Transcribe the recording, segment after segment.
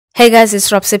Hey guys,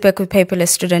 it's Rob Sipek with Paperless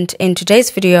Student. In today's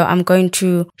video, I'm going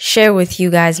to share with you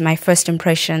guys my first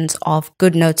impressions of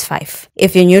GoodNotes 5.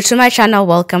 If you're new to my channel,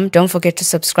 welcome. Don't forget to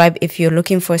subscribe if you're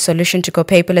looking for a solution to go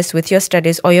paperless with your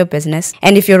studies or your business.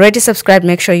 And if you're already subscribed,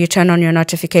 make sure you turn on your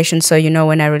notifications so you know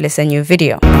when I release a new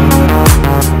video.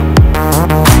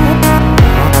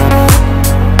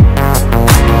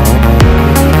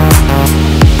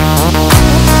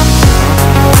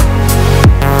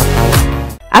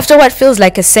 After what feels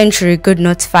like a century,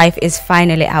 GoodNotes 5 is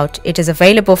finally out. It is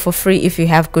available for free if you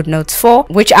have GoodNotes 4,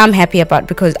 which I'm happy about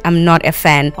because I'm not a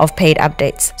fan of paid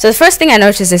updates. So the first thing I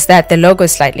noticed is that the logo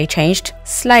is slightly changed.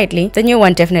 Slightly. The new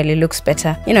one definitely looks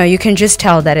better. You can just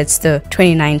tell that it's the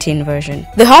 2019 version.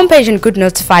 The homepage in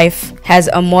GoodNotes 5 has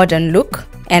a modern look,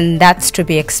 and that's to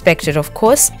be expected, of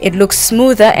course. It looks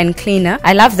smoother and cleaner.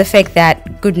 I love the fact that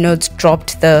GoodNotes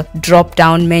dropped the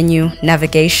drop-down menu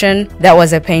navigation. That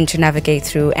was a pain to navigate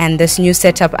through, and this new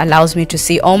setup allows me to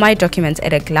see all my documents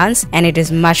at a glance, and it is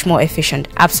much more efficient.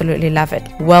 Absolutely love it.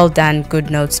 Well done,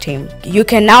 GoodNotes team. You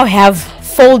can now have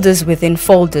folders within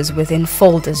folders within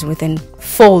folders within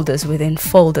folders within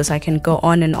folders. I can go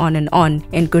on and on and on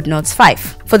in GoodNotes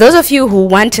 5. For those of you who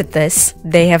wanted this,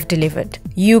 they have delivered.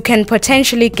 You can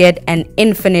potentially get an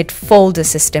infinite folder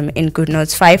system in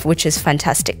GoodNotes 5, which is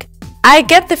fantastic. I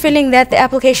get the feeling that the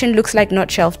application looks like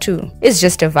Not Shelf 2. It's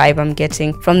just a vibe I'm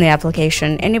getting from the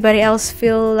application. Anybody else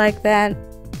feel like that?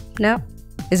 No?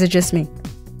 Is it just me?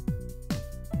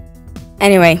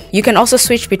 Anyway, you can also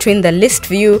switch between the list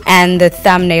view and the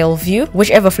thumbnail view,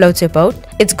 whichever floats your boat.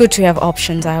 It's good to have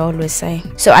options, I always say.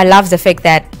 So I love the fact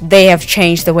that they have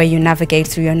changed the way you navigate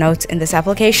through your notes in this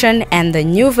application, and the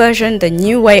new version, the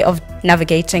new way of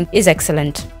navigating is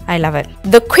excellent. I love it.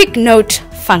 The quick note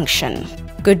function.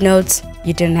 GoodNotes,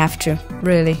 you didn't have to.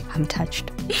 Really, I'm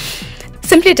touched.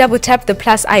 Simply double tap the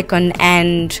plus icon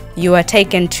and you are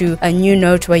taken to a new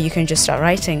note where you can just start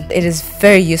writing. It is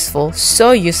very useful,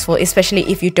 so useful, especially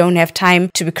if you don't have time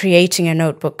to be creating a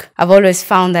notebook. I've always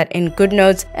found that in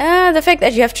GoodNotes, the fact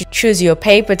that you have to choose your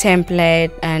paper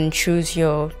template and choose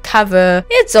your cover,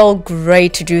 it's all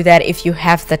great to do that if you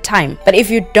have the time. But if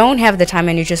you don't have the time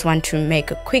and you just want to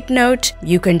make a quick note,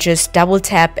 you can just double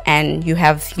tap and you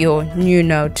have your new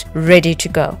note ready to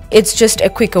go. It's just a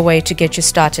quicker way to get you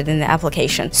started in the application.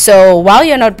 So while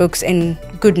your notebooks in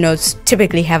GoodNotes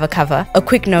typically have a cover, a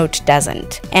quick note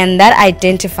doesn't, and that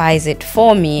identifies it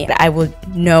for me. I will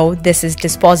know this is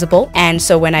disposable, and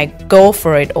so when I go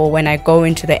for it or when I go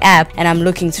into the app and I'm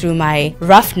looking through my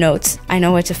rough notes, I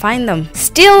know where to find them.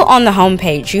 Still on the home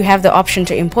page, you have the option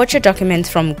to import your documents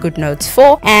from GoodNotes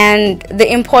 4, and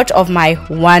the import of my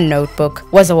one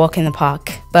notebook was a walk in the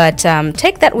park. But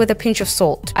take that with a pinch of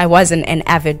salt. I wasn't an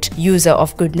avid user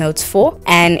of GoodNotes 4,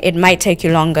 and it might take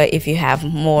you longer if you have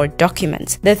more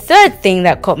documents. The third thing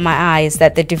that caught my eye is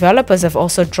that the developers have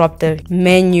also dropped the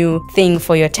menu thing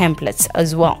for your templates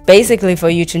as well. Basically for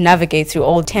you to navigate through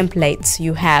all templates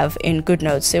you have in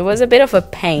GoodNotes. It was a bit of a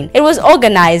pain. It was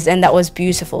organized and that was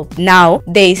beautiful. Now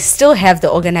they still have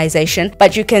the organization,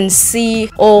 but you can see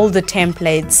all the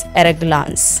templates at a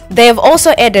glance. They have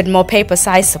also added more paper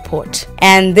size support,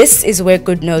 and this is where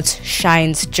GoodNotes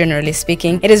shines. Generally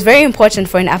speaking, it is very important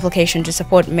for an application to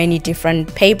support many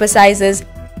different paper sizes.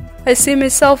 I see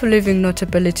myself living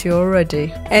Notability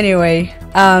already. Anyway,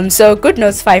 so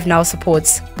GoodNotes 5 now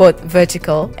supports both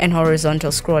vertical and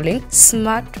horizontal scrolling.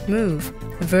 Smart move.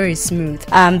 Very smooth.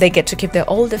 They get to keep their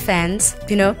older fans,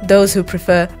 those who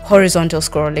prefer horizontal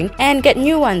scrolling, and get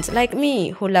new ones like me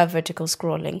who love vertical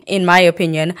scrolling. In my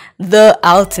opinion, the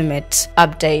ultimate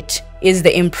update is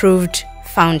the improved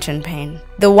fountain pen.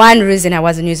 The one reason I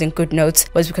wasn't using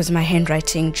GoodNotes was because my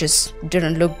handwriting just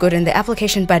didn't look good in the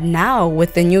application, but now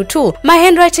with the new tool, my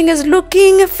handwriting is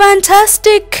looking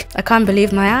fantastic. I can't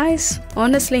believe my eyes,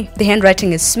 honestly. The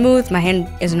handwriting is smooth, my hand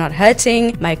is not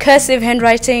hurting, my cursive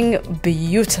handwriting,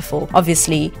 beautiful.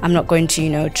 Obviously, I'm not going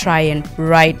to, try and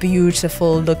write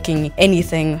beautiful looking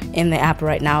anything in the app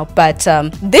right now, but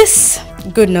this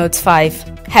GoodNotes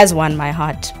 5 has won my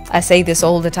heart. I say this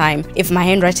all the time. If my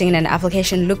handwriting in an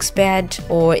application looks bad,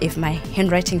 or if my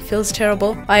handwriting feels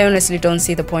terrible, I honestly don't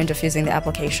see the point of using the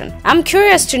application. I'm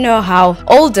curious to know how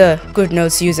older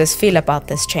GoodNotes users feel about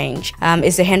this change.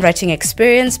 Is the handwriting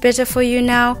experience better for you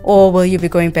now, or will you be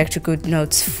going back to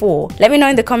GoodNotes 4? Let me know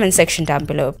in the comment section down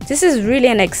below. This is really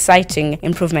an exciting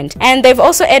improvement, and they've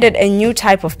also added a new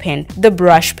type of pen, the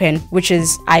brush pen, which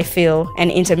is, I feel,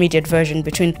 an intermediate version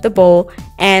between the ball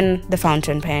and the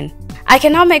fountain pen. I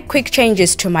can now make quick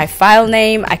changes to my file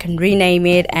name. I can rename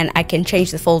it and I can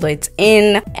change the folder it's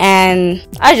in. And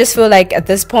I just feel like at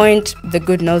this point, the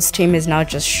GoodNotes team is now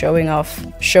just showing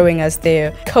us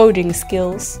their coding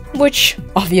skills, which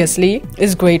obviously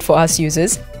is great for us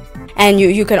users. And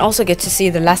you can also get to see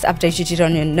the last update you did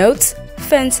on your notes.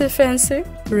 Fancy,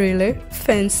 really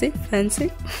fancy.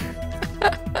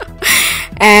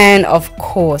 And of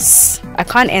course, I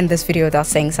can't end this video without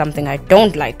saying something I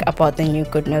don't like about the new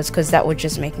GoodNotes, because that would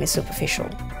just make me superficial,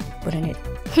 wouldn't it?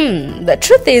 The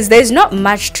truth is, there's not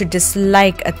much to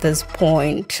dislike at this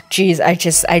point. Geez, I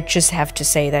just have to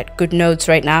say that GoodNotes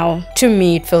right now, to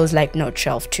me, it feels like Note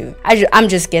Shelf 2. I'm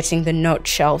just getting the Note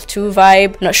Shelf 2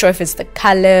 vibe. Not sure if it's the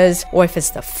colors or if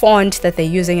it's the font that they're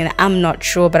using, and I'm not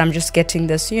sure, but I'm just getting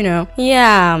this,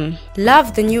 Yeah,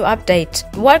 love the new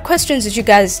update. What questions would you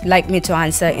guys like me to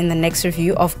answer in the next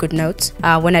review of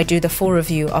GoodNotes, when I do the full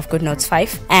review of GoodNotes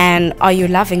 5? And are you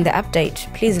loving the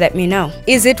update? Please let me know.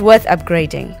 Is it worth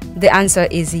upgrading? The answer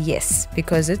is yes,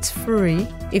 because it's free.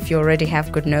 If you already have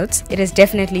GoodNotes, it is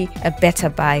definitely a better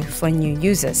buy for new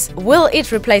users. Will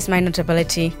it replace my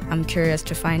Notability? I'm curious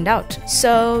to find out.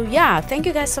 So yeah, thank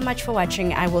you guys so much for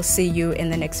watching. I will see you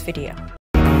in the next video.